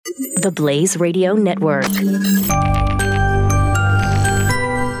The Blaze Radio Network.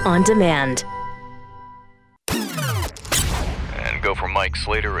 On demand. And go for Mike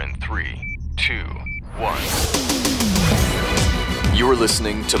Slater in 3, 2, 1. You're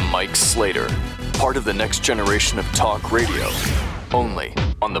listening to Mike Slater, part of the next generation of talk radio, only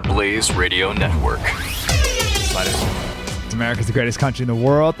on the Blaze Radio Network. It's America's the greatest country in the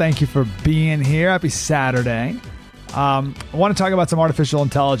world. Thank you for being here. Happy Saturday. I want to talk about some artificial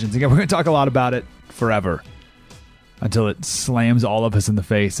intelligence. Again, we're going to talk a lot about it forever until it slams all of us in the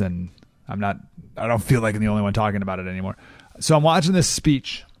face, and I don't feel like I'm the only one talking about it anymore. So I'm watching this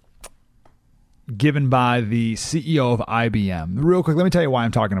speech given by the CEO of IBM. Real quick, let me tell you why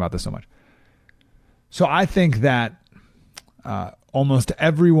I'm talking about this so much. So I think that almost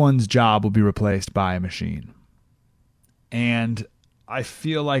everyone's job will be replaced by a machine. And I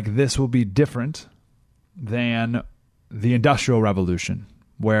feel like this will be different than the Industrial Revolution,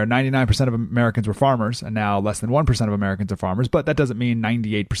 where 99% of Americans were farmers, and now less than 1% of Americans are farmers. But that doesn't mean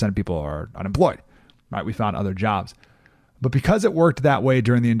 98% of people are unemployed, right? We found other jobs. But because it worked that way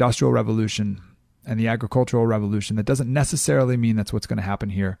during the Industrial Revolution and the Agricultural Revolution, that doesn't necessarily mean that's what's going to happen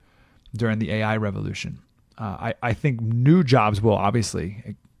here during the AI revolution. I think new jobs will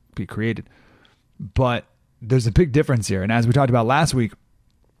obviously be created, but there's a big difference here. And as we talked about last week,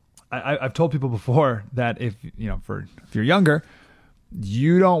 I've told people before that if you're younger,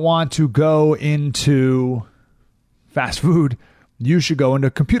 you don't want to go into fast food, you should go into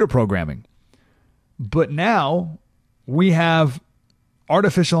computer programming. But now we have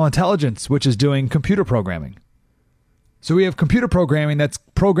artificial intelligence, which is doing computer programming. So we have computer programming that's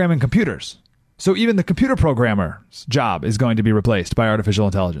programming computers. So even the computer programmer's job is going to be replaced by artificial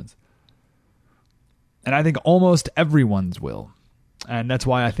intelligence. And I think almost everyone's will. And that's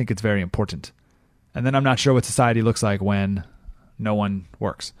why I think it's very important. And then I'm not sure what society looks like when no one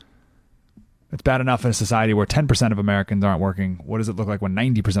works. It's bad enough in a society where 10% of Americans aren't working. What does it look like when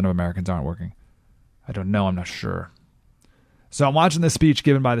 90% of Americans aren't working? I don't know. I'm not sure. So I'm watching this speech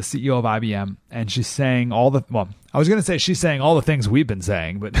given by the CEO of IBM, and she's saying I was going to say she's saying all the things we've been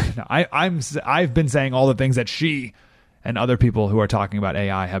saying, but no, I've been saying all the things that she and other people who are talking about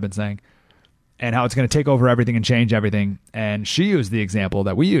AI have been saying, and how it's going to take over everything and change everything. And she used the example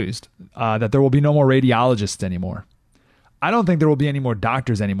that we used, that there will be no more radiologists anymore. I don't think there will be any more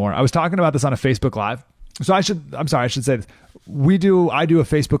doctors anymore. I was talking about this on a Facebook Live. So I should say this. I do a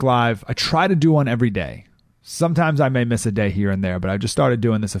Facebook Live. I try to do one every day. Sometimes I may miss a day here and there, but I've just started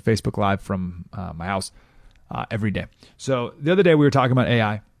doing this, a Facebook Live from my house every day. So the other day we were talking about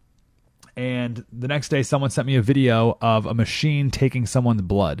AI, and the next day someone sent me a video of a machine taking someone's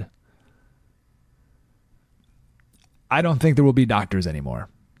blood. I don't think there will be doctors anymore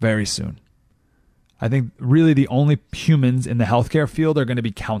very soon. I think really the only humans in the healthcare field are going to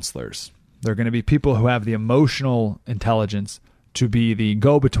be counselors. They're going to be people who have the emotional intelligence to be the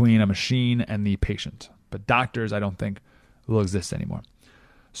go-between a machine and the patient. But doctors, I don't think, will exist anymore.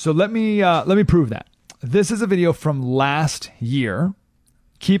 So let me prove that. This is a video from last year.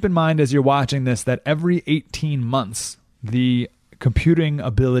 Keep in mind as you're watching this that every 18 months, the computing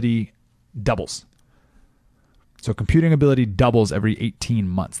ability doubles. So computing ability doubles every 18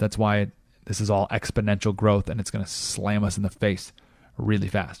 months. That's why this is all exponential growth, and it's going to slam us in the face really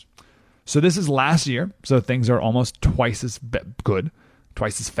fast. So this is last year. So things are almost twice as good,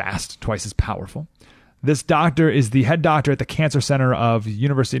 twice as fast, twice as powerful. This doctor is the head doctor at the Cancer Center of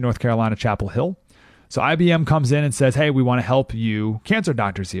University of North Carolina, Chapel Hill. So IBM comes in and says, hey, we want to help you cancer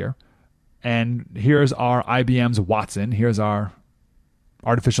doctors here. And here's our IBM's Watson. Here's our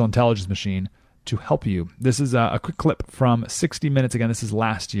artificial intelligence machine to help you. This is a quick clip from 60 Minutes. Again, this is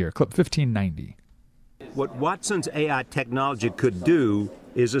last year, clip 1590. What Watson's AI technology could do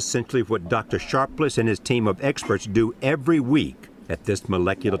is essentially what Dr. Sharpless and his team of experts do every week at this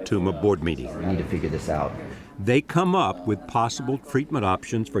molecular tumor board meeting. We need to figure this out. They come up with possible treatment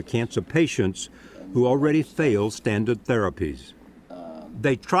options for cancer patients who already fail standard therapies.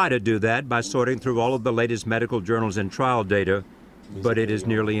 They try to do that by sorting through all of the latest medical journals and trial data, but it is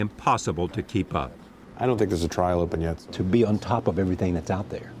nearly impossible to keep up. I don't think there's a trial open yet. To be on top of everything that's out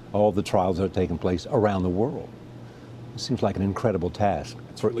there, all the trials that are taking place around the world. It seems like an incredible task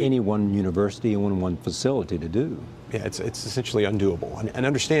for any one university and one facility to do. Yeah, it's essentially undoable. And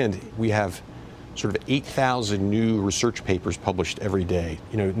understand, we have sort of 8,000 new research papers published every day.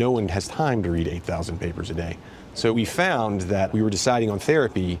 No one has time to read 8,000 papers a day. So we found that we were deciding on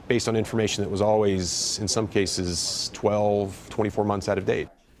therapy based on information that was always, in some cases, 12, 24 months out of date.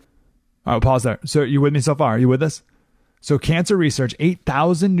 All right, pause there. So you with me so far? Are you with us? So cancer research,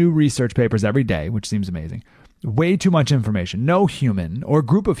 8,000 new research papers every day, which seems amazing. Way too much information. No human or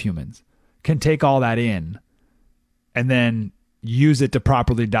group of humans can take all that in and then use it to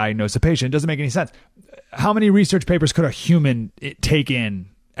properly diagnose a patient. It doesn't make any sense. How many research papers could a human take in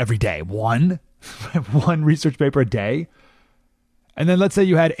every day? One? One research paper a day? And then let's say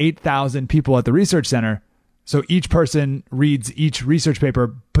you had 8,000 people at the research center. So each person reads each research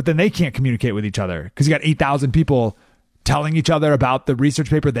paper, but then they can't communicate with each other because you got 8,000 people telling each other about the research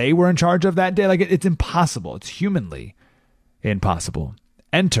paper they were in charge of that day. Like it's impossible. It's humanly impossible.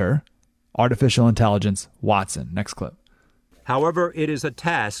 Enter artificial intelligence Watson. Next clip. However, it is a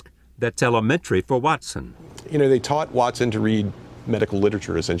task that's elementary for Watson. You know, they taught Watson to read medical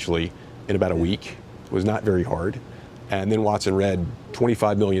literature essentially in about a week. It was not very hard. And then Watson read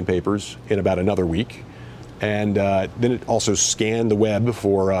 25 million papers in about another week. And then it also scanned the web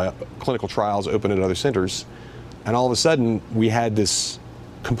for clinical trials open at other centers. And all of a sudden, we had this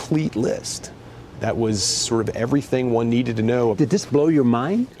complete list that was sort of everything one needed to know. Did this blow your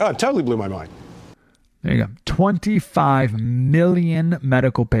mind? Oh, it totally blew my mind. There you go. 25 million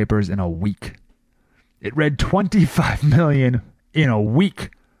medical papers in a week. It read 25 million in a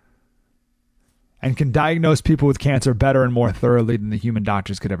week and can diagnose people with cancer better and more thoroughly than the human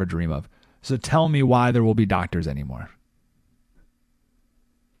doctors could ever dream of. So tell me why there will be doctors anymore.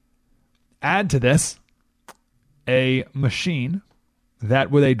 Add to this a machine that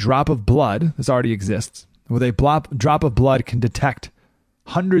with a drop of blood, this already exists, with a drop of blood can detect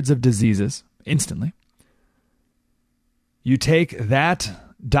hundreds of diseases instantly. You take that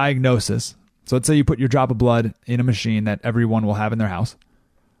diagnosis. So let's say you put your drop of blood in a machine that everyone will have in their house.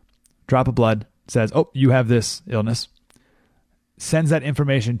 Drop of blood says, oh, you have this illness. Sends that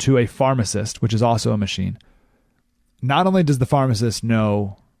information to a pharmacist, which is also a machine. Not only does the pharmacist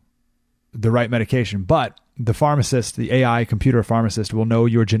know the right medication, but the pharmacist, the AI computer pharmacist, will know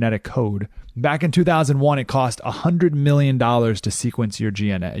your genetic code. Back in 2001, it cost $100 million to sequence your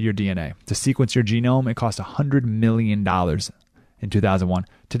DNA. To sequence your genome, it cost $100 million in 2001.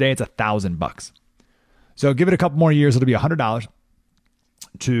 Today, it's $1,000. So give it a couple more years, it'll be $100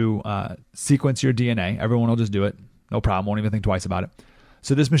 to sequence your DNA. Everyone will just do it. No problem. Won't even think twice about it.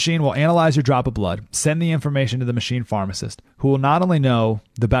 So this machine will analyze your drop of blood, send the information to the machine pharmacist, who will not only know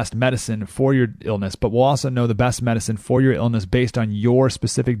the best medicine for your illness, but will also know the best medicine for your illness based on your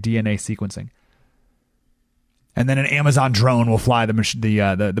specific DNA sequencing. And then an Amazon drone will fly the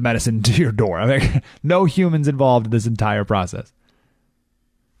medicine to your door. I mean, no humans involved in this entire process.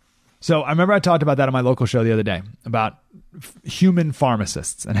 So I remember I talked about that on my local show the other day about human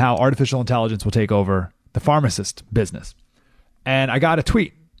pharmacists and how artificial intelligence will take over the pharmacist business. And I got a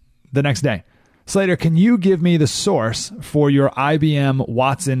tweet the next day. Slater, can you give me the source for your IBM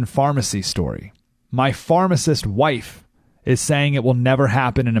Watson pharmacy story? My pharmacist wife is saying it will never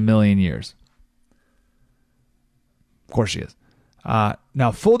happen in a million years. Of course she is.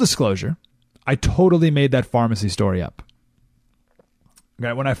 Now, full disclosure, I totally made that pharmacy story up.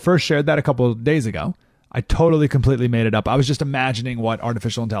 Okay, when I first shared that a couple of days ago, I totally, completely made it up. I was just imagining what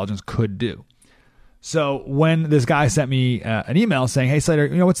artificial intelligence could do. So when this guy sent me an email saying, hey, Slater,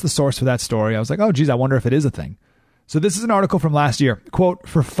 what's the source for that story? I was like, oh, geez, I wonder if it is a thing. So this is an article from last year. Quote,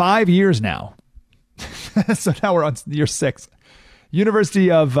 for 5 years now. So now we're on year 6.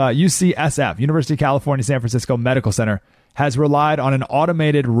 University of UCSF, University of California, San Francisco Medical Center, has relied on an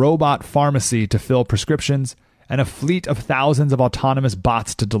automated robot pharmacy to fill prescriptions and a fleet of thousands of autonomous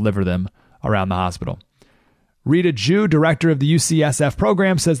bots to deliver them around the hospital. Rita Ju, director of the UCSF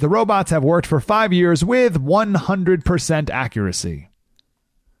program, says the robots have worked for 5 years with 100% accuracy.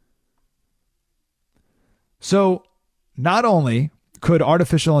 So not only could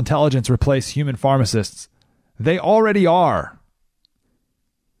artificial intelligence replace human pharmacists, they already are.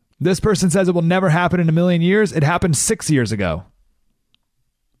 This person says it will never happen in a million years. It happened 6 years ago.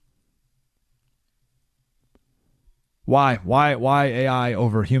 Why? Why AI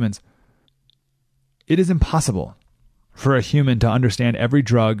over humans? It is impossible for a human to understand every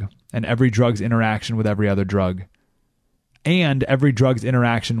drug and every drug's interaction with every other drug and every drug's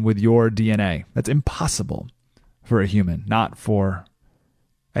interaction with your DNA. That's impossible for a human, not for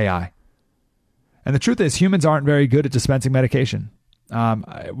AI. And the truth is, humans aren't very good at dispensing medication. I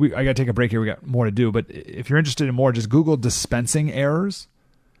got to take a break here. We got more to do. But if you're interested in more, just Google dispensing errors.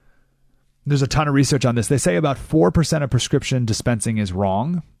 There's a ton of research on this. They say about 4% of prescription dispensing is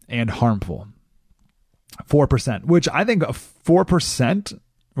wrong and harmful. 4%, which I think 4%,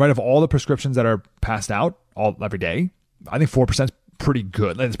 right, of all the prescriptions that are passed out every day, I think 4% is pretty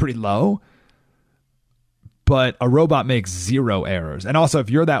good. It's pretty low. But a robot makes 0 errors. And also, if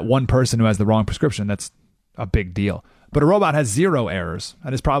you're that one person who has the wrong prescription, that's a big deal. But a robot has 0 errors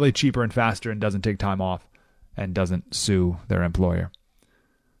and is probably cheaper and faster and doesn't take time off and doesn't sue their employer.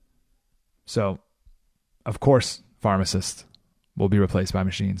 So, of course, pharmacists will be replaced by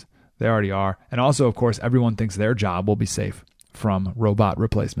machines. They already are. And also, of course, everyone thinks their job will be safe from robot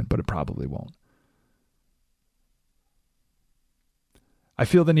replacement, but it probably won't. I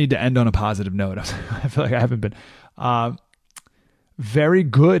feel the need to end on a positive note. I feel like I haven't been. Very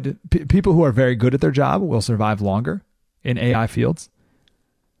good. People who are very good at their job will survive longer in AI fields.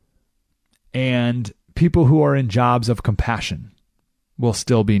 And people who are in jobs of compassion will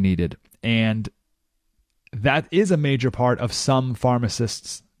still be needed. And that is a major part of some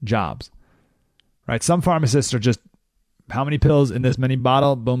pharmacists' jobs, right? Some pharmacists are just, how many pills in this many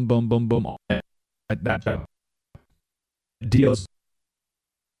bottle? Boom, boom, boom, boom. That deals.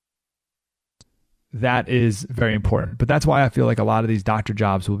 That is very important. But that's why I feel like a lot of these doctor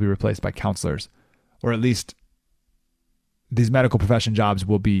jobs will be replaced by counselors, or at least these medical profession jobs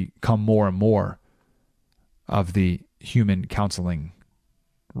will become more and more of the human counseling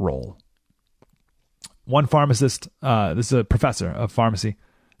role. One pharmacist, this is a professor of pharmacy,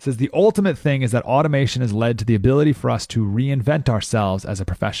 says the ultimate thing is that automation has led to the ability for us to reinvent ourselves as a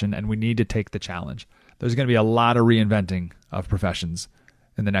profession, and we need to take the challenge. There's going to be a lot of reinventing of professions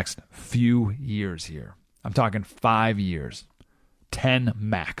in the next few years here. I'm talking 5 years, 10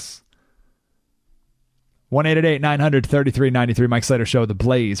 max. 1-888-900-3393. Mike Slater Show, the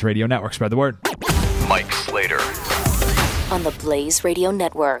Blaze Radio Network. Spread the word. Mike Slater On the Blaze Radio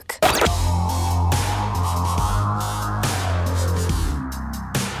Network.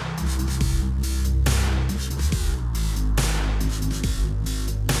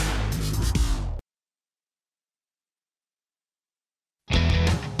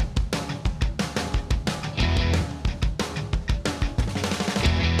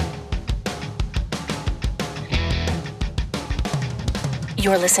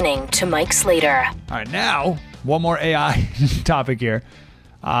 You're listening to Mike Slater. All right, now, one more AI topic here.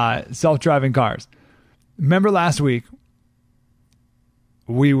 Self-driving cars. Remember last week,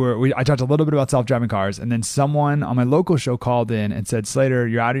 I talked a little bit about self-driving cars, and then someone on my local show called in and said, Slater,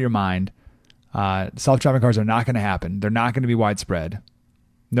 you're out of your mind. Self-driving cars are not going to happen. They're not going to be widespread.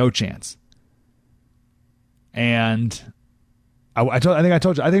 No chance. And I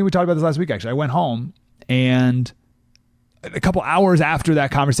think we talked about this last week, actually. I went home and a couple hours after that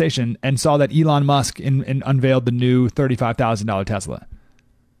conversation and saw that Elon Musk unveiled the new $35,000 Tesla.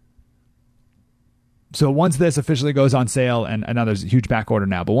 So once this officially goes on sale, and I know there's a huge back order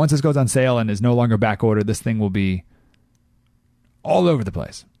now, but once this goes on sale and is no longer back ordered, this thing will be all over the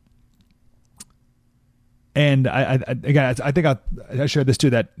place. And I think I shared this too,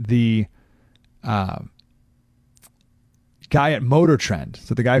 that the guy at Motor Trend,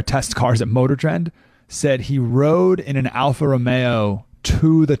 so the guy who tests cars at Motor Trend, said he rode in an Alfa Romeo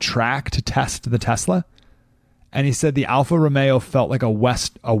to the track to test the Tesla. And he said the Alfa Romeo felt like a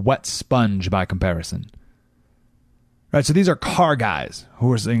wet sponge by comparison. Right, so these are car guys who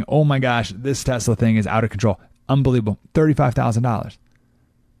are saying, oh my gosh, this Tesla thing is out of control. Unbelievable. $35,000.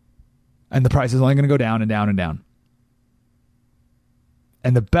 And the price is only going to go down and down and down.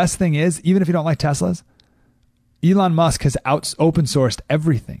 And the best thing is, even if you don't like Teslas, Elon Musk has open sourced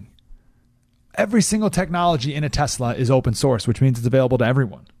everything. Every single technology in a Tesla is open source, which means it's available to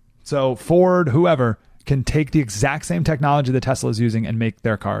everyone. So Ford, whoever, can take the exact same technology that Tesla is using and make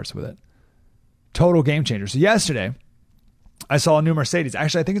their cars with it. Total game changer. So yesterday, I saw a new Mercedes.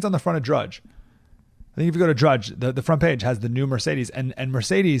 Actually, I think it's on the front of Drudge. I think if you go to Drudge, the front page has the new Mercedes. And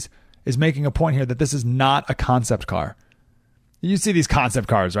Mercedes is making a point here that this is not a concept car. You see these concept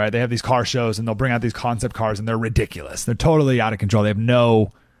cars, right? They have these car shows and they'll bring out these concept cars and they're ridiculous. They're totally out of control. They have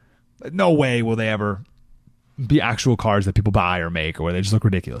no way will they ever be actual cars that people buy or make, or where they just look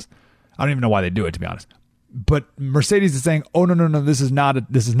ridiculous. I don't even know why they do it, to be honest. But Mercedes is saying, oh, no, this is not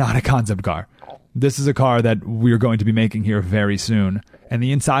a concept car. This is a car that we're going to be making here very soon. And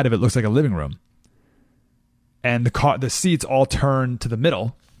the inside of it looks like a living room. And the seats all turn to the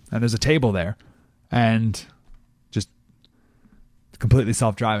middle, and there's a table there, and just completely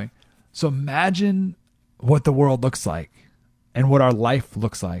self-driving. So imagine what the world looks like and what our life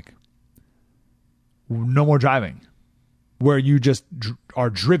looks like. No more driving, where you just are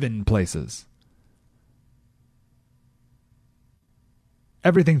driven places.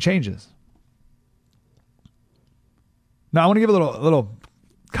 Everything changes. Now, I want to give a little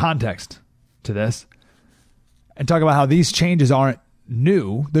context to this and talk about how these changes aren't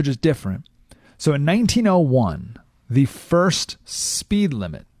new. They're just different. So in 1901, the first speed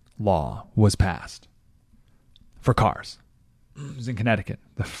limit law was passed for cars. It was in Connecticut.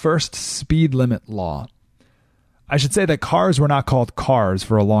 The first speed limit law. I should say that cars were not called cars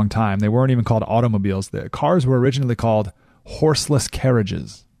for a long time. They weren't even called automobiles. The cars were originally called horseless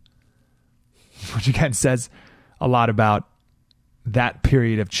carriages, which again says a lot about that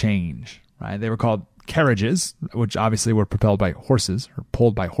period of change, right? They were called carriages, which obviously were propelled by horses or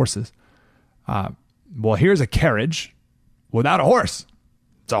pulled by horses. Well, here's a carriage without a horse.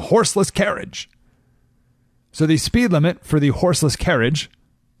 It's a horseless carriage. So the speed limit for the horseless carriage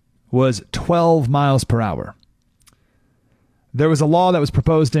was 12 miles per hour. There was a law that was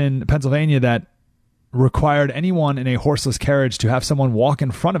proposed in Pennsylvania that required anyone in a horseless carriage to have someone walk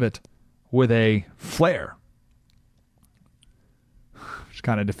in front of it with a flare, which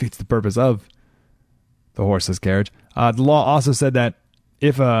kind of defeats the purpose of the horseless carriage. The law also said that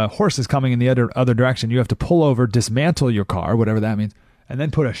if a horse is coming in the other direction, you have to pull over, dismantle your car, whatever that means, and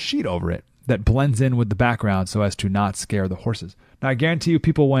then put a sheet over it that blends in with the background so as to not scare the horses. Now, I guarantee you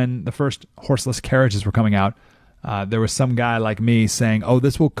people, when the first horseless carriages were coming out, there was some guy like me saying, oh,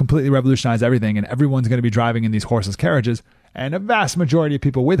 this will completely revolutionize everything and everyone's going to be driving in these horseless carriages. And a vast majority of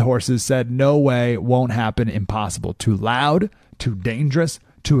people with horses said, no way, won't happen, impossible. Too loud, too dangerous,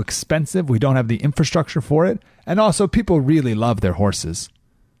 too expensive. We don't have the infrastructure for it. And also, people really love their horses.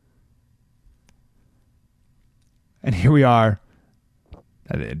 And here we are.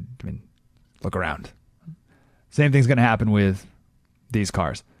 I mean, look around. Same thing's going to happen with these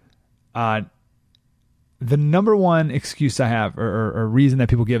cars. The number one excuse I have, or reason that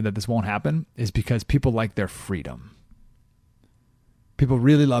people give that this won't happen, is because people like their freedom. People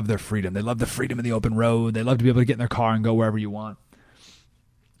really love their freedom. They love the freedom of the open road. They love to be able to get in their car and go wherever you want.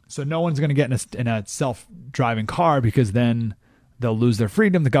 So no one's going to get in a self-driving car, because then they'll lose their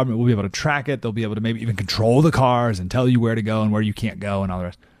freedom. The government will be able to track it. They'll be able to maybe even control the cars and tell you where to go and where you can't go and all the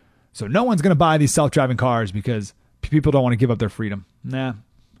rest. So no one's going to buy these self-driving cars because people don't want to give up their freedom. Nah.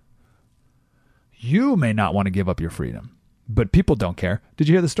 You may not want to give up your freedom, but people don't care. Did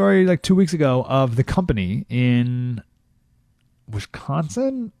you hear the story like 2 weeks ago of the company in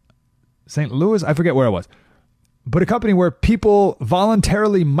Wisconsin, St. Louis? I forget where it was, but a company where people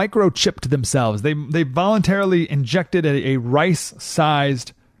voluntarily microchipped themselves. They voluntarily injected a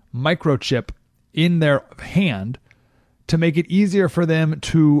rice-sized microchip in their hand to make it easier for them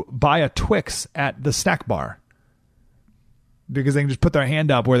to buy a Twix at the snack bar. Because they can just put their hand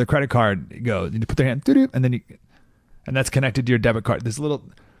up where the credit card goes. You put their hand, and that's connected to your debit card. This little,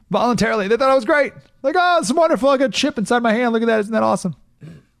 voluntarily, they thought it was great. Like, oh, it's wonderful. I got a chip inside my hand. Look at that. Isn't that awesome?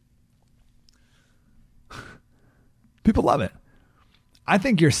 People love it. I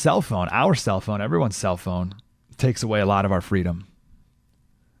think your cell phone, our cell phone, everyone's cell phone, takes away a lot of our freedom.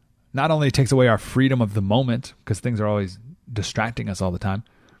 Not only it takes away our freedom of the moment, because things are always distracting us all the time,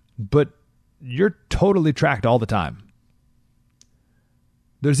 but you're totally tracked all the time.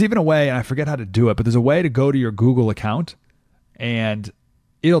 There's even a way, and I forget how to do it, but there's a way to go to your Google account and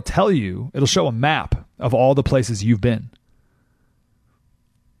it'll show a map of all the places you've been.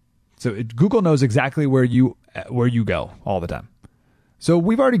 So Google knows exactly where you go all the time. So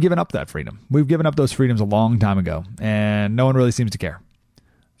we've already given up that freedom. We've given up those freedoms a long time ago, and no one really seems to care.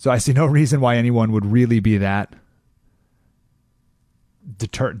 So I see no reason why anyone would really be that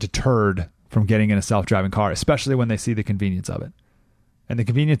deterred from getting in a self-driving car, especially when they see the convenience of it. And the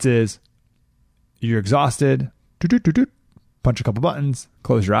convenience is you're exhausted, punch a couple buttons,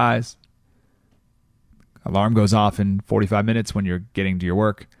 close your eyes. Alarm goes off in 45 minutes when you're getting to your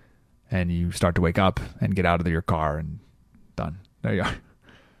work, and you start to wake up and get out of your car, and done. There you are.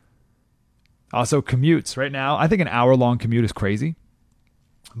 Also, commutes. Right now, I think an hour-long commute is crazy,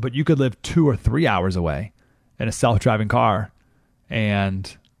 but you could live 2 or 3 hours away in a self-driving car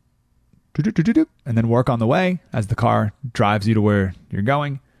and then work on the way as the car drives you to where you're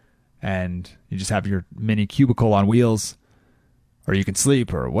going, and you just have your mini cubicle on wheels, or you can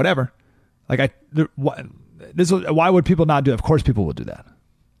sleep or whatever. Why would people not do it? Of course people will do that.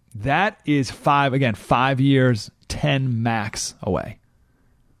 That is 5 years, 10 max away.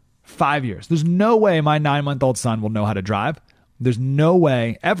 5 years. There's no way my 9-month-old son will know how to drive. There's no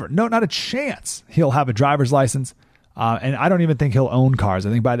way ever. No, not a chance. He'll have a driver's license. And I don't even think he'll own cars. I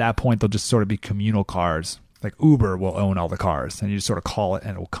think by that point, they'll just sort of be communal cars. Like Uber will own all the cars, and you just sort of call it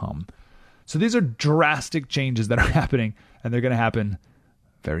and it will come. So these are drastic changes that are happening, and they're going to happen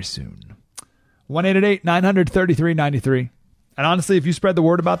very soon. 1-888-900-3393. And honestly, if you spread the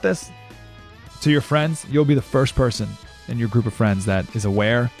word about this to your friends, you'll be the first person in your group of friends that is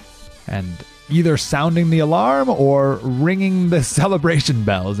aware and either sounding the alarm or ringing the celebration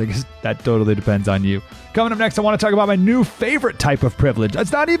bells. I guess that totally depends on you. Coming up next, I want to talk about my new favorite type of privilege.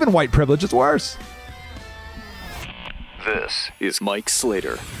 It's not even white privilege, it's worse. This is Mike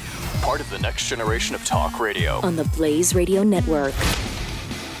Slater. part of the next generation of talk radio. On the Blaze Radio Network.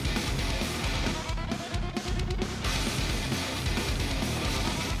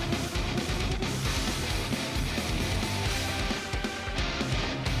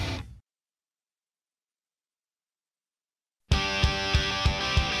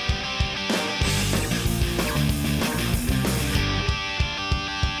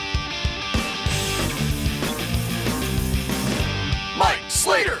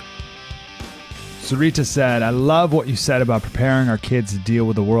 Sarita said, I love what you said about preparing our kids to deal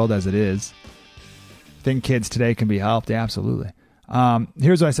with the world as it is. Think kids today can be helped? Yeah, absolutely.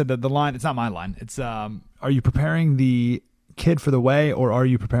 Here's what I said. The line, it's not my line. It's, are you preparing the kid for the way, or are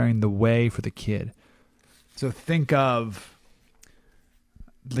you preparing the way for the kid? So think of,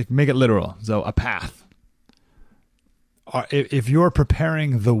 like, make it literal. So a path. If you're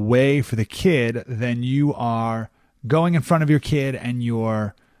preparing the way for the kid, then you are going in front of your kid and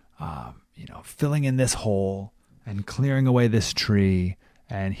you're, filling in this hole and clearing away this tree.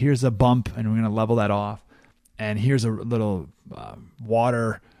 And here's a bump, and we're going to level that off. And here's a little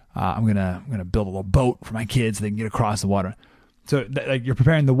water. I'm gonna build a little boat for my kids so they can get across the water. So like you're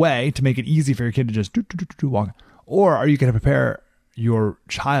preparing the way to make it easy for your kid to just walk. Or are you going to prepare your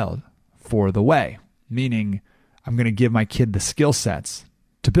child for the way? Meaning, I'm going to give my kid the skill sets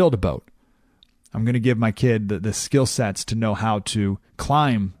to build a boat. I'm going to give my kid the skill sets to know how to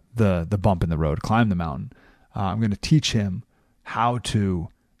climb the bump in the road, climb the mountain. I'm going to teach him how to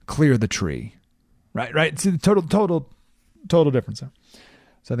clear the tree. Right. See the total difference there.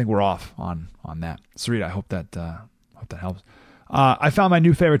 So I think we're off on that. Sarita, I hope that helps. I found my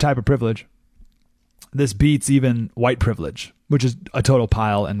new favorite type of privilege. This beats even white privilege, which is a total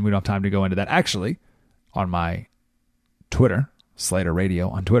pile, and we don't have time to go into that. Actually, on my Twitter, Slater Radio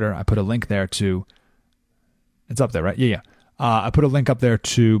on Twitter, I put a link there to, it's up there, right? Yeah. I put a link up there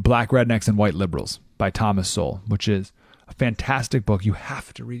to Black Rednecks and White Liberals by Thomas Sowell, which is a fantastic book. You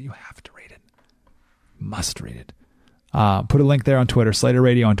have to read it. You have to read it. Must read it. Put a link there on Twitter, Slater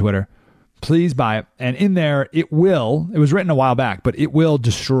Radio on Twitter. Please buy it. And in there, it was written a while back, but it will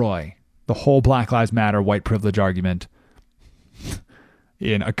destroy the whole Black Lives Matter white privilege argument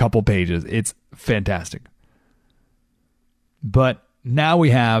in a couple pages. It's fantastic. But now we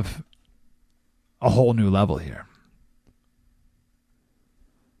have a whole new level here.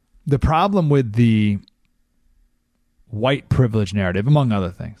 The problem with the white privilege narrative, among other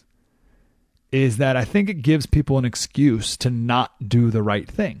things, is that I think it gives people an excuse to not do the right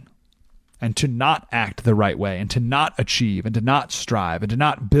thing and to not act the right way and to not achieve and to not strive and to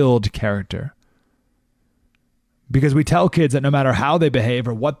not build character. Because we tell kids that no matter how they behave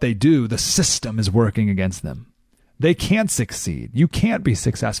or what they do, the system is working against them. They can't succeed. You can't be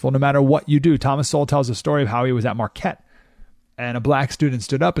successful no matter what you do. Thomas Sowell tells a story of how he was at Marquette and a black student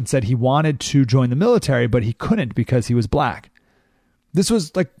stood up and said he wanted to join the military, but he couldn't because he was black. This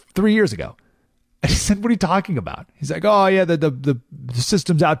was like 3 years ago. And he said, what are you talking about? He's like, oh, yeah, the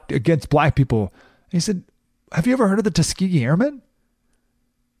system's out against black people. And he said, have you ever heard of the Tuskegee Airmen?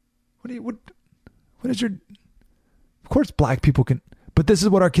 What is your... Of course black people can... But this is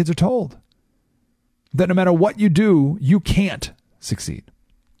what our kids are told. That no matter what you do, you can't succeed.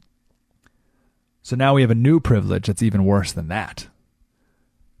 So now we have a new privilege that's even worse than that.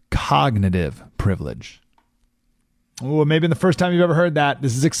 Cognitive privilege. Oh, maybe the first time you've ever heard that.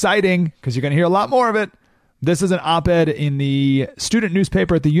 This is exciting because you're going to hear a lot more of it. This is an op-ed in the student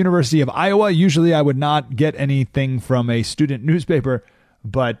newspaper at the University of Iowa. Usually I would not get anything from a student newspaper,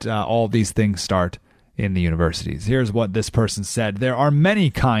 but all these things start in the universities. Here's what this person said. There are many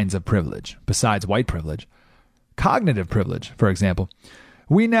kinds of privilege besides white privilege. Cognitive privilege, for example.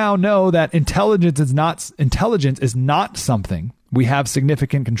 We now know that intelligence is not something we have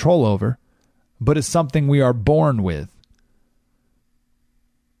significant control over, but is something we are born with.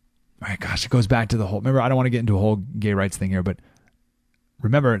 All right, gosh, it goes back to the whole... Remember, I don't want to get into a whole gay rights thing here, but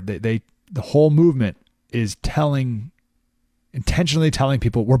remember, the whole movement is intentionally telling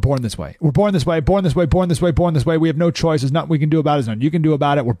people we're born this way. We're born this way, born this way, born this way, born this way. We have no choice. There's nothing we can do about it. There's nothing you can do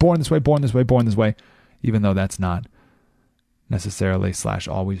about it. We're born this way, born this way, born this way, even though that's not necessarily /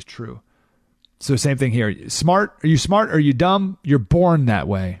 always true. So same thing here. Smart? Are you smart? Or are you dumb? You're born that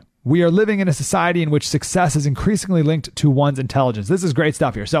way. We are living in a society in which success is increasingly linked to one's intelligence. This is great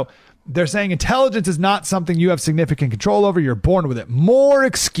stuff here. So they're saying intelligence is not something you have significant control over. You're born with it. More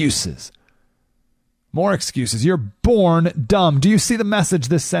excuses. More excuses. You're born dumb. Do you see the message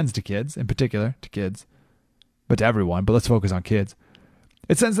this sends to kids, in particular to kids, but to everyone? But let's focus on kids.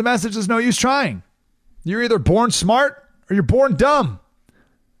 It sends the message there's no use trying. You're either born smart or you're born dumb.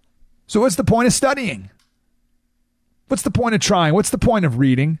 So what's the point of studying? What's the point of trying? What's the point of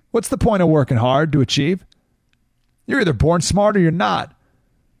reading? What's the point of working hard to achieve? You're either born smart or you're not.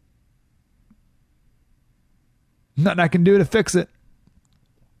 Nothing I can do to fix it.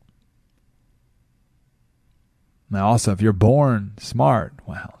 Now, also, if you're born smart,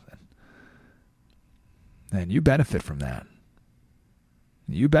 well, then you benefit from that.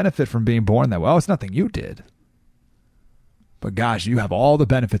 You benefit from being born that way. Well, it's nothing you did. But gosh, you have all the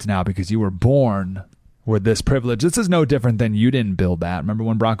benefits now because you were born with this privilege. This is no different than you didn't build that. Remember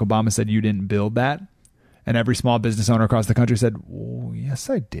when Barack Obama said you didn't build that? And every small business owner across the country said, oh, yes,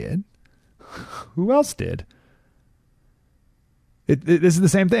 I did. Who else did? This is the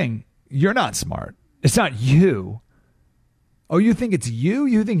same thing. You're not smart. It's not you. Oh, you think it's you?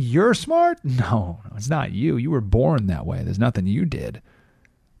 You think you're smart? No, it's not you. You were born that way. There's nothing you did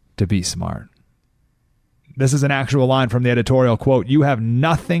to be smart. This is an actual line from the editorial, quote, "You have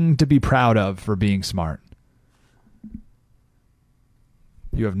nothing to be proud of for being smart."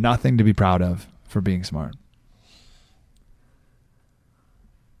 You have nothing to be proud of for being smart.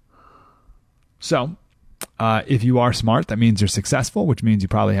 So, if you are smart, that means you're successful, which means you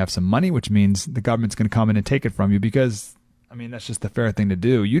probably have some money, which means the government's going to come in and take it from you because, I mean, that's just the fair thing to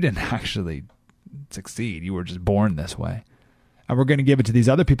do. You didn't actually succeed. You were just born this way. And we're going to give it to these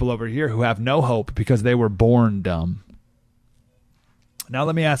other people over here who have no hope because they were born dumb. Now,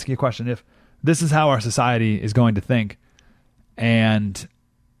 let me ask you a question. If this is how our society is going to think and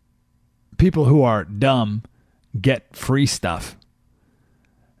people who are dumb get free stuff,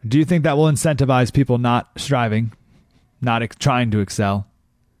 do you think that will incentivize people not striving, not trying to excel?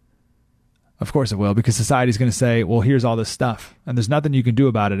 Of course it will, because society's going to say, well, here's all this stuff. And there's nothing you can do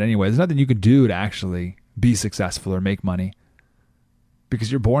about it anyway. There's nothing you can do to actually be successful or make money. Because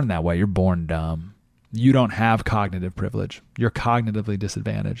you're born that way. You're born dumb. You don't have cognitive privilege. You're cognitively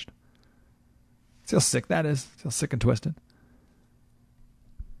disadvantaged. See how sick that is? See how sick and twisted?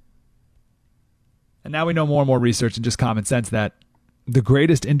 And now we know more and more research and just common sense that the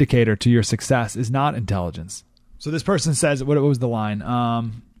greatest indicator to your success is not intelligence. So this person says, what was the line?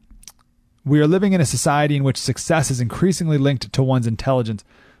 We are living in a society in which success is increasingly linked to one's intelligence.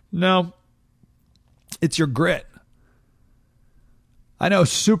 No, it's your grit. I know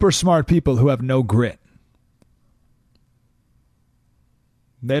super smart people who have no grit.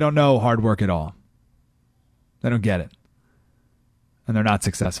 They don't know hard work at all. They don't get it. And they're not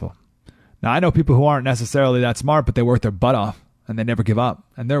successful. Now, I know people who aren't necessarily that smart, but they work their butt off and they never give up.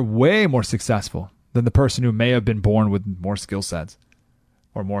 And they're way more successful than the person who may have been born with more skill sets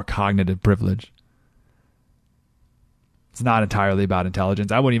or more cognitive privilege. It's not entirely about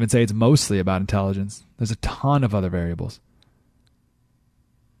intelligence. I wouldn't even say it's mostly about intelligence. There's a ton of other variables.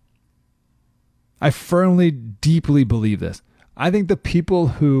 I firmly, deeply believe this. I think the people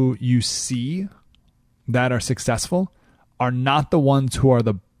who you see that are successful are not the ones who are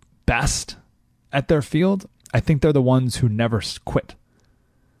the best at their field. I think they're the ones who never quit.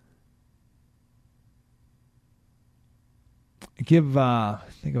 Think of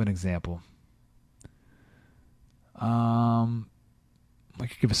an example. I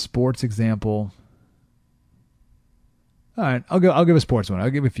could give a sports example. All right, I'll give a sports one.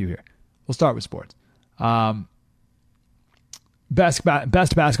 I'll give a few here. We'll start with sports. Best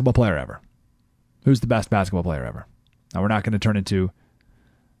basketball player ever. Who's the best basketball player ever? Now, we're not going to turn into...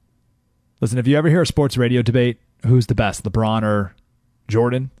 Listen, if you ever hear a sports radio debate, who's the best, LeBron or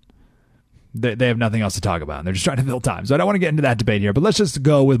Jordan? They have nothing else to talk about. And they're just trying to fill time. So I don't want to get into that debate here, but let's just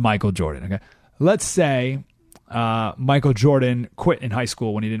go with Michael Jordan. Okay, let's say Michael Jordan quit in high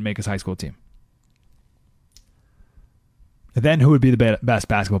school when he didn't make his high school team. Then who would be the best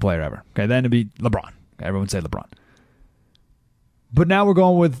basketball player ever? Okay, then it'd be LeBron. Okay, everyone would say LeBron. But now we're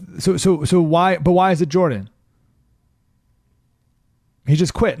going with so why? But why is it Jordan? He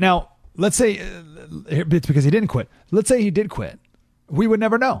just quit. Now let's say it's because he didn't quit. Let's say he did quit. We would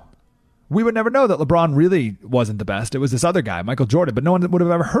never know. We would never know that LeBron really wasn't the best. It was this other guy, Michael Jordan. But no one would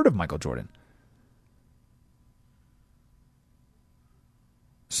have ever heard of Michael Jordan.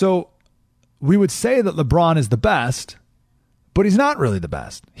 So we would say that LeBron is the best. But he's not really the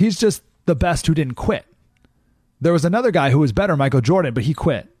best. He's just the best who didn't quit. There was another guy who was better, Michael Jordan, but he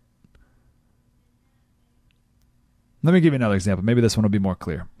quit. Let me give you another example. Maybe this one will be more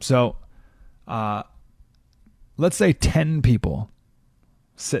clear. So let's say 10 people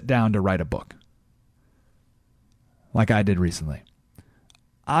sit down to write a book, like I did recently.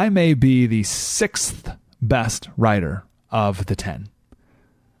 I may be the 6th best writer of the 10.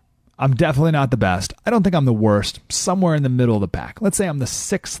 I'm definitely not the best. I don't think I'm the worst. Somewhere in the middle of the pack. Let's say I'm the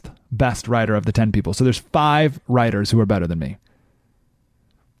 6th best writer of the 10 people. So there's 5 writers who are better than me.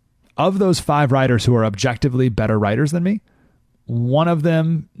 of those 5 writers who are objectively better writers than me, one of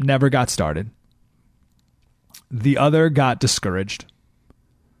them never got started. The other got discouraged.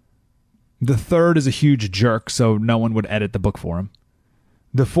 The third is a huge jerk, so no one would edit the book for him.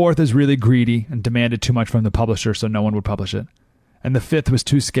 The fourth is really greedy and demanded too much from the publisher, so no one would publish it. And the fifth was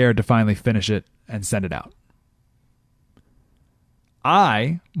too scared to finally finish it and send it out.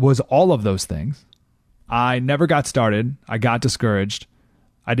 I was all of those things. I never got started. I got discouraged.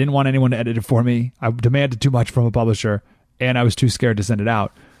 I didn't want anyone to edit it for me. I demanded too much from a publisher, and I was too scared to send it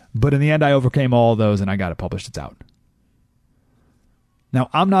out. But in the end, I overcame all of those, and I got it published. It's out. Now,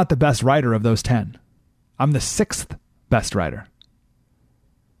 I'm not the best writer of those 10. I'm the 6th best writer.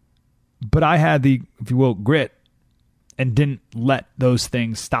 But I had the, if you will, grit and didn't let those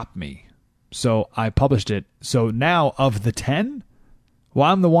things stop me. So I published it. So now of the 10,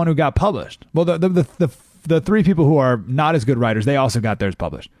 well, I'm the one who got published. Well, the 3 people who are not as good writers, they also got theirs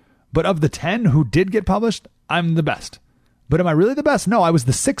published. But of the 10 who did get published, I'm the best. But am I really the best? No, I was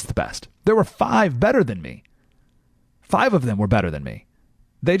the 6th best. There were 5 better than me. 5 of them were better than me.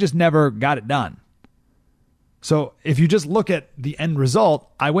 They just never got it done. So if you just look at the end result,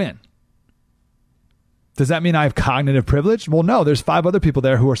 I win. Does that mean I have cognitive privilege? Well, no, there's 5 other people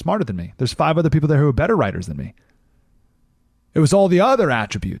there who are smarter than me. There's 5 other people there who are better writers than me. It was all the other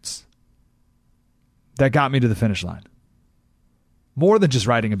attributes that got me to the finish line. More than just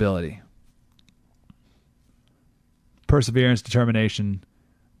writing ability. Perseverance, determination,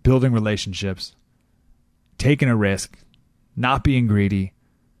 building relationships, taking a risk, not being greedy,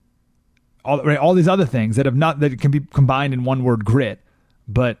 all these other things that can be combined in one word, grit,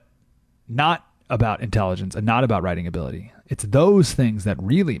 but not about intelligence and not about writing ability. It's those things that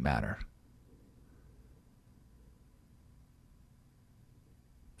really matter.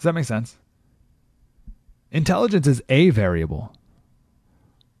 Does that make sense? Intelligence is a variable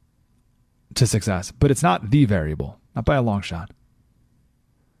to success, but it's not the variable, not by a long shot.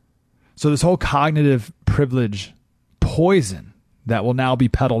 So this whole cognitive privilege poison that will now be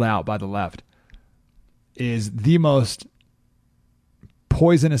peddled out by the left is the most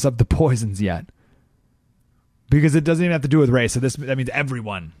poisonous of the poisons yet. Because it doesn't even have to do with race. So that means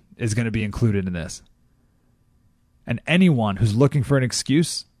everyone is going to be included in this. And anyone who's looking for an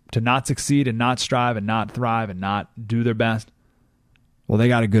excuse to not succeed and not strive and not thrive and not do their best, well, they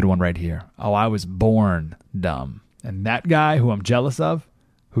got a good one right here. Oh, I was born dumb. And that guy who I'm jealous of,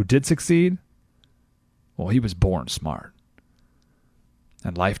 who did succeed, well, he was born smart.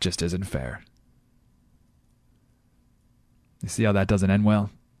 And life just isn't fair. You see how that doesn't end well?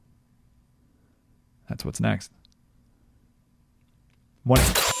 That's what's next.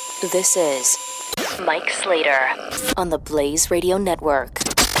 This is Mike Slater on the Blaze Radio Network.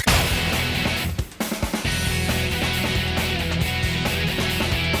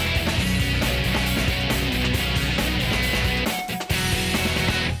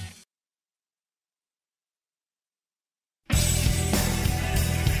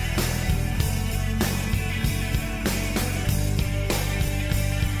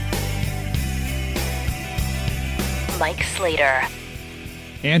 Mike Slater.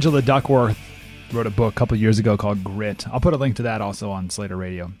 Angela Duckworth wrote a book a couple years ago called Grit. I'll put a link to that also on Slater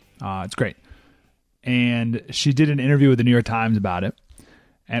Radio. It's great. And she did an interview with the New York Times about it.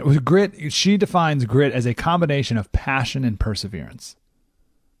 And with grit, she defines grit as a combination of passion and perseverance.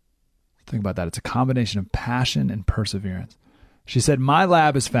 Think about that. It's a combination of passion and perseverance. She said, my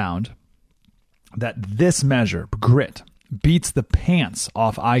lab has found that this measure, grit, beats the pants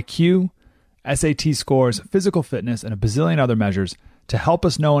off IQ, SAT scores, physical fitness, and a bazillion other measures to help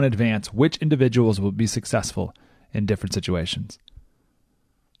us know in advance which individuals will be successful in different situations.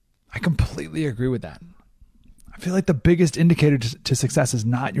 I completely agree with that. I feel like the biggest indicator to success is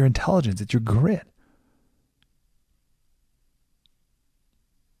not your intelligence, it's your grit.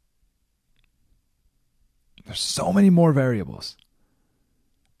 There's so many more variables.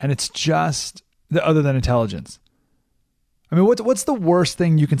 And it's just other than intelligence. I mean, what's the worst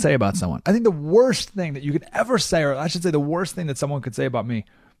thing you can say about someone? I think the worst thing that you could ever say, or I should say the worst thing that someone could say about me,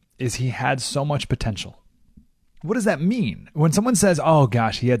 is he had so much potential. What does that mean? When someone says, oh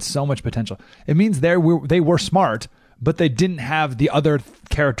gosh, he had so much potential, it means they were smart, but they didn't have the other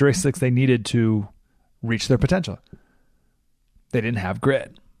characteristics they needed to reach their potential. They didn't have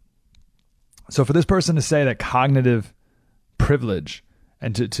grit. So for this person to say that cognitive privilege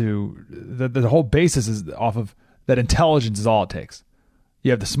and the whole basis is off of that intelligence is all it takes. You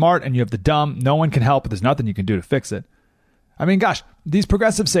have the smart and you have the dumb. No one can help, but there's nothing you can do to fix it. I mean, gosh, these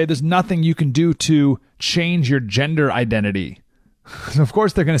progressives say there's nothing you can do to change your gender identity. Of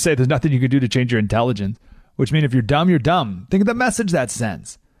course, they're going to say there's nothing you can do to change your intelligence, which means if you're dumb, you're dumb. Think of the message that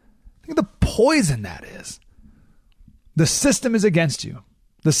sends. Look at the poison that is. The system is against you.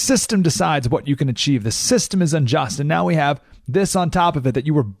 The system decides what you can achieve. The system is unjust. And now we have this on top of it, that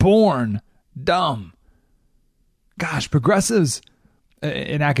you were born dumb. Gosh, progressives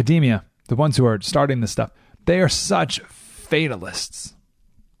in academia, the ones who are starting this stuff, they are such fatalists.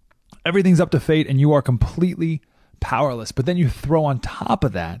 Everything's up to fate and you are completely powerless. But then you throw on top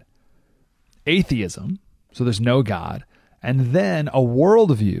of that atheism, so there's no God, and then a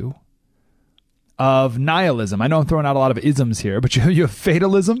worldview of nihilism. I know I'm throwing out a lot of isms here, but you have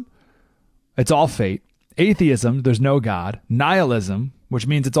fatalism, it's all fate. Atheism, there's no God. Nihilism, which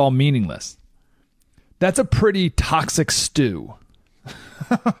means it's all meaningless. That's a pretty toxic stew.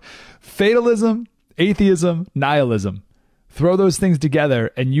 Fatalism, atheism, nihilism. Throw those things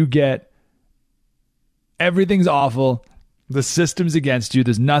together and you get everything's awful. The system's against you.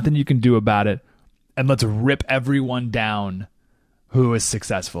 There's nothing you can do about it. And let's rip everyone down who is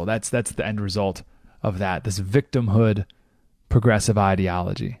successful. That's the end result of that. This victimhood progressive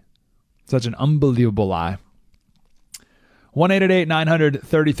ideology. Such an unbelievable lie.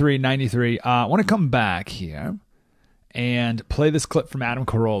 1-888-900-3393. I want to come back here and play this clip from Adam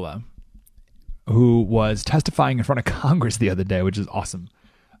Carolla, who was testifying in front of Congress the other day, which is awesome.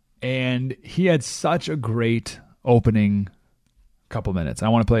 And he had such a great opening couple minutes. I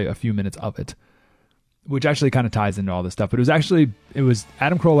want to play a few minutes of it, which actually kind of ties into all this stuff. But it was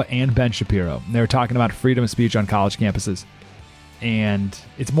Adam Carolla and Ben Shapiro. And they were talking about freedom of speech on college campuses. And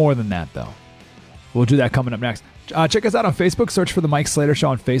it's more than that, though. We'll do that coming up next. Check us out on Facebook. Search for The Mike Slater Show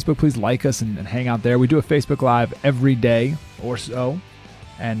on Facebook. Please like us and hang out there. We do a Facebook Live every day or so.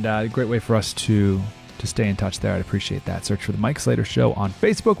 And a great way for us to stay in touch there. I'd appreciate that. Search for The Mike Slater Show on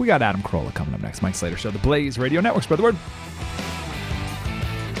Facebook. We got Adam Carolla coming up next. Mike Slater Show, the Blaze Radio Network. Spread the word.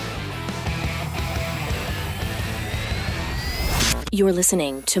 You're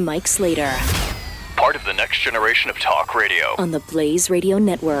listening to Mike Slater. Part of the next generation of talk radio. On the Blaze Radio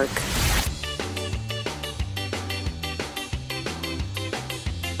Network.